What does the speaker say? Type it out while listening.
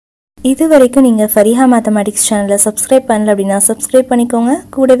இது வரைக்கும் நீங்க ஃபரிஹா மேத்தமேட்டிக்ஸ் சேனலை சப்ஸ்கிரைப் பண்ணல அப்படினா சப்ஸ்கிரைப் பண்ணிக்கோங்க.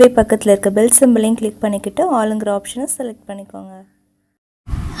 கூடவே பக்கத்துல இருக்க பெல் சிம்பலையும் கிளிக் பண்ணிக்கிட்டு ஆல்ங்கற ஆப்ஷனை செலக்ட் பண்ணிக்கோங்க.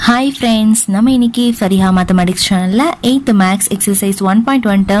 ஹாய் ஃப்ரெண்ட்ஸ், நம்ம இன்னைக்கு ஃபரிஹா மேத்தமேட்டிக்ஸ் சேனல்ல 8th maths exercise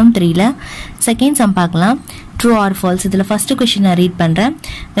 1.1 term 3ல second sum பார்க்கலாம். True or false. இதுல first question நான் read பண்றேன்.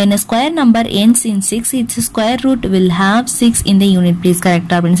 When a square number ends in 6, its square root will have 6 in the unit place.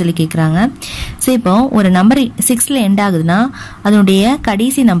 கரெக்டா அப்படின்னு சொல்லி கேக்குறாங்க. சோ இப்போ ஒரு நம்பர் 6ல எண்ட் ஆகுதுன்னா அதனுடைய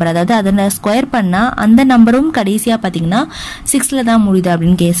கடைசி நம்பர், அதாவது அதனை ஸ்கொயர் பண்ணா அந்த நம்பரும் கடைசியா பாத்தீங்கன்னா 6ல தான் முடியுது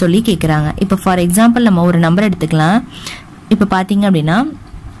அப்படின்னு சொல்லி கேக்குறாங்க. இப்போ ஃபார் எக்ஸாம்பிள் நம்ம ஒரு நம்பர் எடுத்துக்கலாம். இப்போ பாத்தீங்க அப்படின்னா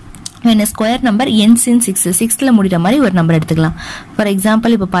when a square number ends in 6, 6ல முடிற மாதிரி ஒரு நம்பர் எடுத்துக்கலாம். ஃபார்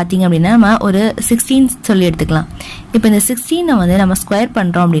எக்ஸாம்பிள் இப்போ பாத்தீங்க அப்படின்னா நம்ம ஒரு 16 சொல்லி எடுத்துக்கலாம். இப்போ இந்த 16 வந்து நம்ம ஸ்கொயர்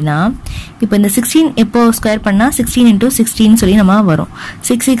பண்றோம் அப்படின்னா இப்போ இந்த 16 எப்போ ஸ்கொயர் பண்ணா 16 into 16 சொல்லி நம்ம வரும்.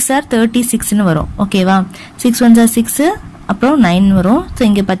 6 6 are 36 ன்னு வரும். ஓகேவா? 6 1s are 6, அப்புறம் 9 வரும். சோ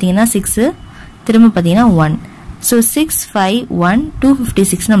இங்க பாத்தீங்கன்னா 6, திரும்ப பாத்தீங்கன்னா 1. So 6 5 1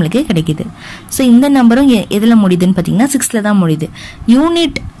 256 நமக்கு கிடைக்குது. சோ இந்த நம்பரும் எதுல முடியுதுன்னு பாத்தீங்கன்னா 6ல தான் முடியுது.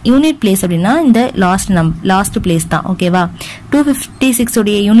 யூனிட் பிளேஸ் அப்படின்னா இந்த லாஸ்ட் பிளேஸ் தான். ஓகேவா? 256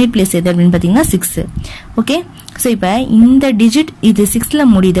 உடைய யூனிட் பிளேஸ் எது அப்படின்னு பாத்தீங்கன்னா 6. ஓகே, சோ இப்போ இந்த டிஜிட் இது 6ல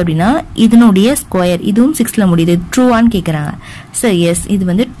முடியுது அப்படின்னா இதனுடைய ஸ்கொயர் இதுவும் 6ல முடியுது. ட்ரூவான்னு கேக்குறாங்க. சோ எஸ், இது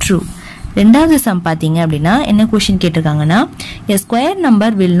வந்து ட்ரூ. ரெண்டாவது சம் பாத்தீங்க அப்படின்னா என்ன question கேட்டிருக்காங்கன்னா a square number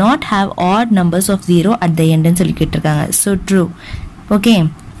will not have odd numbers of 0 at the end ன்னு சொல்லி கேட்டிருக்காங்க. So true. ஓகே,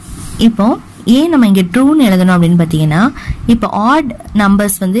 இப்போ ஏன் நம்ம இங்க ட்ரூன்னு எழுதணும் அப்படின்னு பாத்தீங்கன்னா இப்போ ஆட்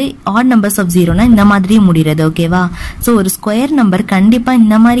நம்பர்ஸ் ஆஃப் 0னா இந்த மாதிரி முடியறது. ஓகேவா? சோ ஒரு ஸ்கொயர் நம்பர் கண்டிப்பா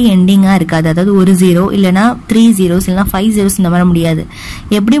இந்த மாதிரி எண்டிங்கா இருக்காது. அதாவது ஒரு 0 இல்லனா 3 zeros இல்லனா 5 zeros இந்த மாதிரி முடியாது.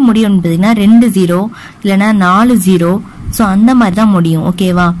 எப்படி முடியும் பாத்தீங்கன்னா 2 0 இல்லனா 4 0, சோ அந்த மாதிரி தான் முடியும்.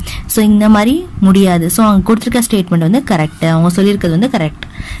 ஓகேவா? சோ இந்த மாதிரி முடியாது. சோ அவங்க கொடுத்திருக்க ஸ்டேட்மெண்ட் வந்து கரெக்ட், அவங்க சொல்லிருக்கிறது வந்து கரெக்ட்.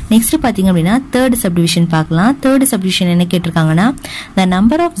 நெக்ஸ்ட் பாத்தீங்க அப்படின்னா தேர்ட் சப்டிவிஷன் பார்க்கலாம். தேர்ட் சப்டிவிஷன் என்ன கேட்டிருக்காங்கன்னா the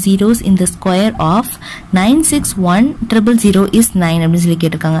number of zeros in the square of 96100 is 9 அப்படின்னு சொல்லி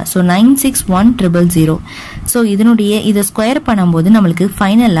கேட்டிருக்காங்க. சோ 96100. சோ இத ஸ்கொயர் பண்ணும்போது நம்மளுக்கு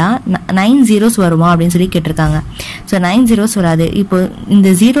ஃபைனலா 9 zeros வருமா அப்படின்னு சொல்லி கேட்டிருக்காங்க. சோ 9 zeros வராது. இப்போ இந்த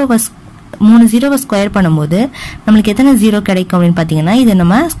 3 0 ஸ்கொயர் பண்ணும்போது நம்மளுக்கு எத்தனை 0 கிடைக்கும் அப்படின்னு பாத்தீங்கன்னா இதை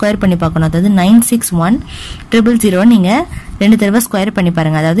நம்ம ஸ்கொயர் பண்ணி பார்க்கணும். அதாவது 96100 நீங்க 2 தடவை ஸ்கொயர் பண்ணி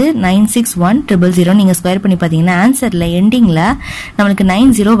பாருங்க. அதாவது 96100 நீங்க ஸ்கொயர் பண்ணி பாத்தீங்கன்னா ஆன்சர்ல எண்டிங்ல நம்மளுக்கு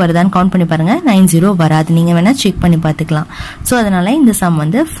 90 வருதான்னு கவுண்ட் பண்ணி பாருங்க. 90 வராது. நீங்க வேணா செக் பண்ணி பாத்துக்கலாம். சோ அதனால இந்த சம்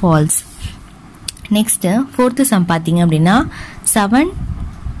வந்து ஃபால்ஸ். நெக்ஸ்ட் ஃபோர்த் சம் பாத்தீங்க அப்படின்னா 7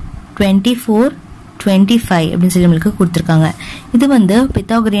 24 25 அப்படின்னு சொல்லி நம்மளுக்கு கொடுத்திருக்காங்க. இது வந்து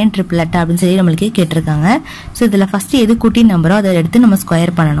பித்தாகோரியன் ட்ரிப்லெட் அப்படின்னு சொல்லி நம்மளுக்கு கேட்டிருக்காங்க. சோ இதுல ஃபர்ஸ்ட் எது குட்டி நம்பரோ அதை எடுத்து நம்ம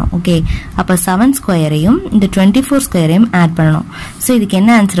ஸ்கொயர் பண்ணணும். ஓகே, அப்ப 7 ஸ்கொயரையும் இந்த 24 ஸ்கொயரையும் ஆட் பண்ணணும். சோ இதுக்கு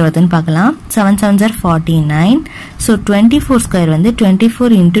என்ன ஆன்சர் வருதுன்னு பார்க்கலாம். 7 7s are 49. சோ 24 ஸ்கொயர் வந்து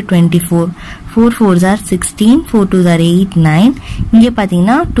 24 into 24, 4 4s are 16, 4 2s are 8 9. இங்க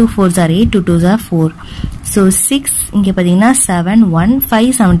பாத்தீங்கன்னா 2 4s are 8, 2 2s are 4. So 6 இங்க பாத்தீங்கன்னா 7 1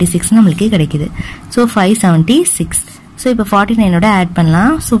 576 நம்மளுக்கு கிடைக்குது. சோ 576. சோ இப்போ 49 ஓட ஆட்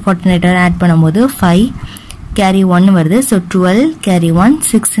பண்ணலாம். சோ 49 ஓட ஆட் பண்ணும்போது 5 கேரி 1 வருது. சோ 12 கேரி 1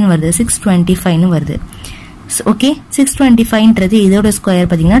 6 ன்னு வருது. 625 ன்னு வருது. ஓகே, 625ன்றது இதோட ஸ்கொயர்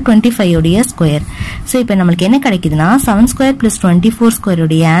பாத்தீங்கன்னா 25 உடைய ஸ்கொயர். சோ இப்போ நமக்கு என்ன கிடைக்குதுன்னா 7 ஸ்கொயர் பிளஸ் 24 ஸ்கொயர்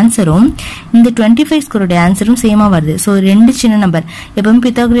உடைய ஆன்சரும் இந்த 25 ஸ்கொயர் உடைய ஆன்சரும் சேமா வருது. சோ ரெண்டு சின்ன நம்பர், எப்பவும்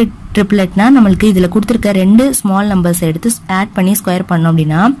பித்தாகோரியன் ட்ரிப்லெட்னா நம்மளுக்கு இதுல கொடுத்திருக்க ரெண்டு ஸ்மால் நம்பர்ஸ் எடுத்து ஆட் பண்ணி ஸ்கொயர் பண்ணோம்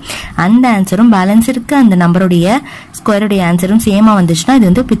அப்படின்னா அந்த ஆன்சரும் பேலன்ஸ் இருக்கு அந்த நம்பருடைய ஸ்கொயருடைய ஆன்சரும் சேமா வந்துச்சுன்னா இது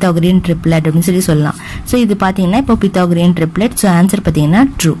வந்து பித்தாகோரியன் ட்ரிப்லெட் அப்படின்னு சொல்லலாம். சோ இது பாத்தீங்கன்னா இப்போ பித்தாகோரியன் ட்ரிப்லெட். சோ ஆன்சர் பாத்தீங்கன்னா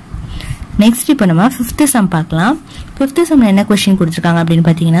ட்ரூ. நெக்ஸ்ட் இப்போ நம்ம 5th சம் பார்க்கலாம். 5th சம்ல என்ன क्वेश्चन கொடுத்திருக்காங்க அப்படின்னு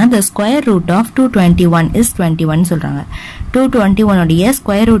பாத்தீங்கன்னா the square root of 221 is 21 சொல்றாங்க. 221 உடைய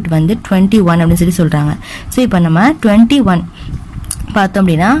ஸ்கொயர் ரூட் வந்து 21 அப்படின்னு சொல்றாங்க. சோ இப்போ நம்ம 21 பார்த்தோம்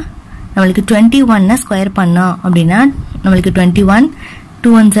அப்படின்னா நம்மளுக்கு 21 ஸ்கொயர் பண்ணோம் அப்படின்னா நம்மளுக்கு 21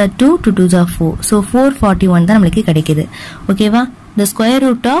 2 1s are 2, 2 2s are 4. So 441 தான் நம்மளுக்கு கிடைக்குது. ஓகேவா? the square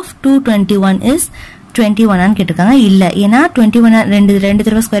root of 221 is 21 கேட்டிருக்காங்க. இல்ல, ஏன்னா 21 ரெண்டு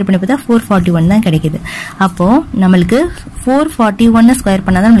தடவை ஸ்கொயர் பண்ணி பார்த்தா 441 தான் கிடைக்குது. அப்போ நம்மளுக்கு 441 ஸ்கொயர்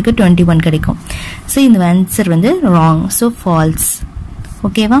பண்ணாதான் நம்மளுக்கு 21 கிடைக்கும். சோ இந்த ஆன்சர் வந்து ராங். So falls.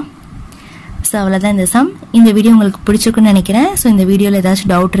 ஓகேவா? சோ அவ்வளவுதான் இந்த சம். இந்த வீடியோ உங்களுக்கு பிடிச்சிருக்குன்னு நினைக்கிறேன். சோ இந்த வீடியோல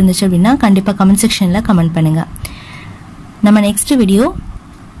ஏதாச்சும் டவுட் இருந்துச்சு அப்படின்னா கண்டிப்பா கமெண்ட் செக்ஷன்ல கமெண்ட் பண்ணுங்க. நம்ம நெக்ஸ்ட் வீடியோ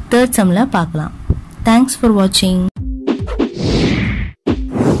 3rd சம்ல பார்க்கலாம். தேங்க்ஸ் ஃபார் வாட்சிங்.